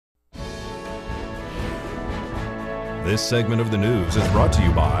This segment of the news is brought to you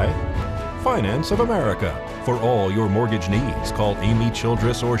by Finance of America. For all your mortgage needs, call Amy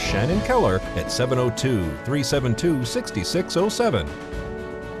Childress or Shannon Keller at 702-372-6607.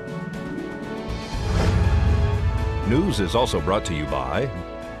 News is also brought to you by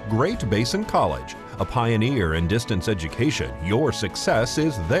Great Basin College. A pioneer in distance education, your success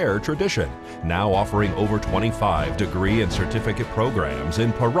is their tradition. Now offering over 25 degree and certificate programs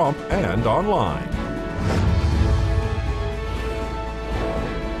in Pahrump and online.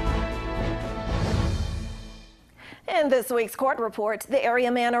 In this week's court report, the area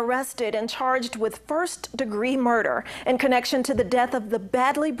man arrested and charged with first-degree murder in connection to the death of the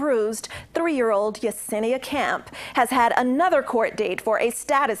badly bruised 3-year-old Yesenia Camp has had another court date for a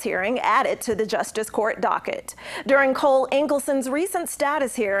status hearing added to the Justice Court docket. During Cole Ingelson's recent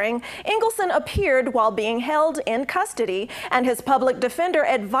status hearing, Ingelson appeared while being held in custody, and his public defender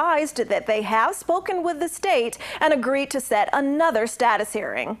advised that they have spoken with the state and agreed to set another status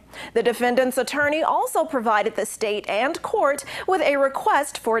hearing. The defendant's attorney also provided the state and court with a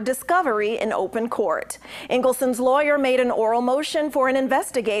request for discovery in open court. Ingelson's lawyer made an oral motion for an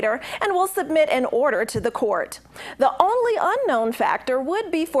investigator and will submit an order to the court. The only unknown factor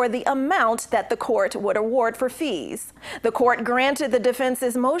would be for the amount that the court would award for fees. The court granted the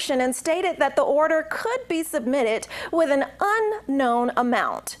defense's motion and stated that the order could be submitted with an unknown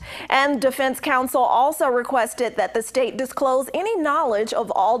amount. And defense counsel also requested that the state disclose any knowledge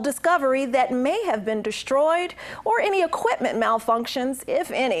of all discovery that may have been destroyed or any equipment malfunctions,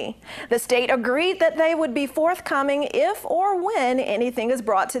 if any. The state agreed that they would be forthcoming if or when anything is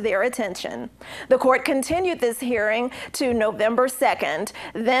brought to their attention. The court continued this hearing to November 2nd.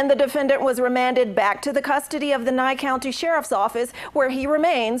 Then the defendant was remanded back to the custody of the Nye County Sheriff's Office, where he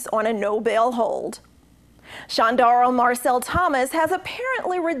remains on a no bail hold. Shondaro Marcel Thomas has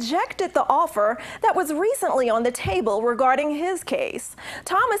apparently rejected the offer that was recently on the table regarding his case.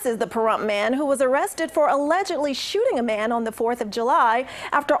 Thomas is the Pahrump man who was arrested for allegedly shooting a man on the 4th of July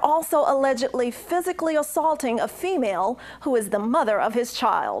after also allegedly physically assaulting a female who is the mother of his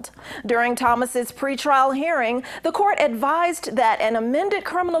child. During Thomas's pretrial hearing, the court advised that an amended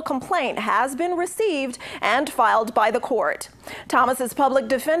criminal complaint has been received and filed by the court. Thomas's public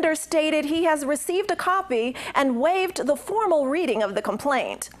defender stated he has received a copy and waived the formal reading of the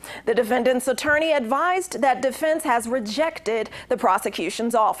complaint. The defendant's attorney advised that defense has rejected the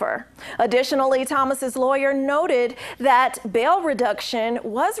prosecution's offer. Additionally, Thomas's lawyer noted that bail reduction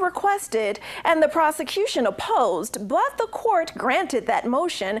was requested and the prosecution opposed, but the court granted that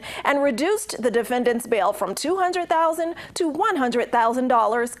motion and reduced the defendant's bail from $200,000 to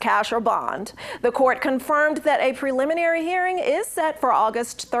 $100,000 cash or bond. The court confirmed that a preliminary hearing is set for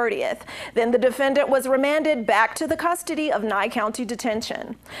August 30th. Then the defendant was remanded back to the custody of Nye County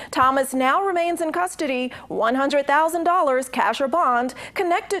Detention. Thomas now remains in custody, $100,000 cash or bond,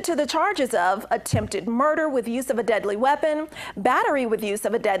 connected to the charges of attempted murder with use of a deadly weapon, battery with use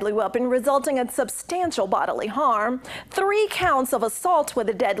of a deadly weapon resulting in substantial bodily harm, 3 counts of assault with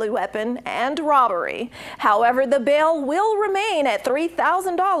a deadly weapon, and robbery. However, the bail will remain at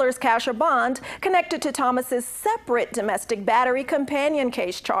 $3,000 cash or bond connected to Thomas's separate domestic battery companion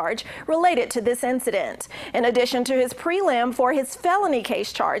case charge related to this incident. In addition to his prelim for his felony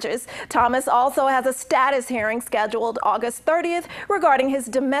case charges, Thomas also has a status hearing scheduled August 30th regarding his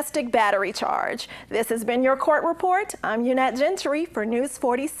domestic battery charge. This has been your court report. I'm Eunette Gentry for News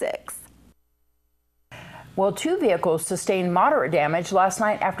 46. Well, 2 vehicles sustained moderate damage last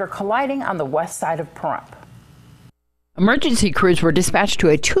night after colliding on the west side of Pahrump. Emergency crews were dispatched to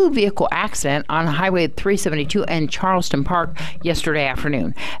a 2-vehicle accident on Highway 372 and Charleston Park yesterday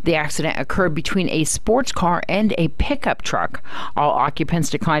afternoon. The accident occurred between a sports car and a pickup truck. All occupants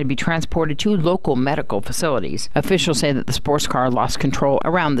declined to be transported to local medical facilities. Officials say that the sports car lost control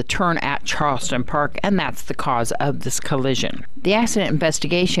around the turn at Charleston Park, and that's the cause of this collision. The accident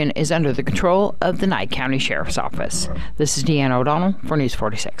investigation is under the control of the Nye County Sheriff's Office. This is Deanna O'Donnell for News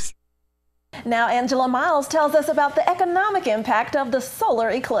 46. Now Angela Miles tells us about the economic impact of the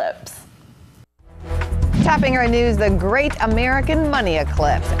solar eclipse. Topping our news, the Great American Money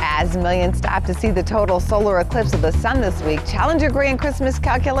Eclipse. As millions stop to see the total solar eclipse of the sun this week, Challenger Gray and Christmas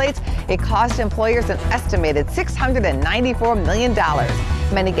calculates it cost employers an estimated $694 million.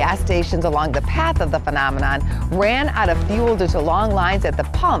 Many gas stations along the path of the phenomenon ran out of fuel due to long lines at the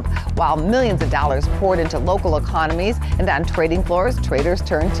pump, while millions of dollars poured into local economies, and on trading floors, traders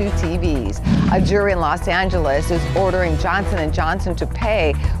turned to TVs. A jury in Los Angeles is ordering Johnson & Johnson to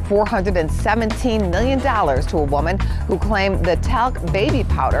pay $417 million to a woman who claimed the talc baby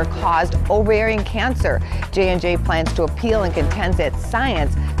powder caused ovarian cancer. J&J plans to appeal and contends that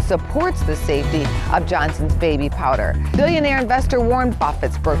science supports the safety of Johnson's baby powder. Billionaire investor Warren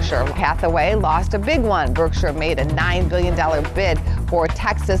Buffett's Berkshire Hathaway lost a big one. Berkshire made a $9 billion bid for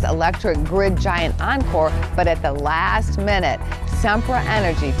Texas electric grid giant Encore, but at the last minute, Sempra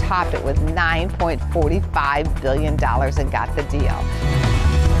Energy topped it with $9.45 billion and got the deal.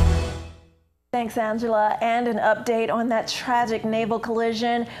 Thanks, Angela. And an update on that tragic naval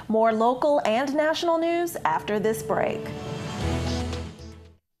collision. More local and national news after this break.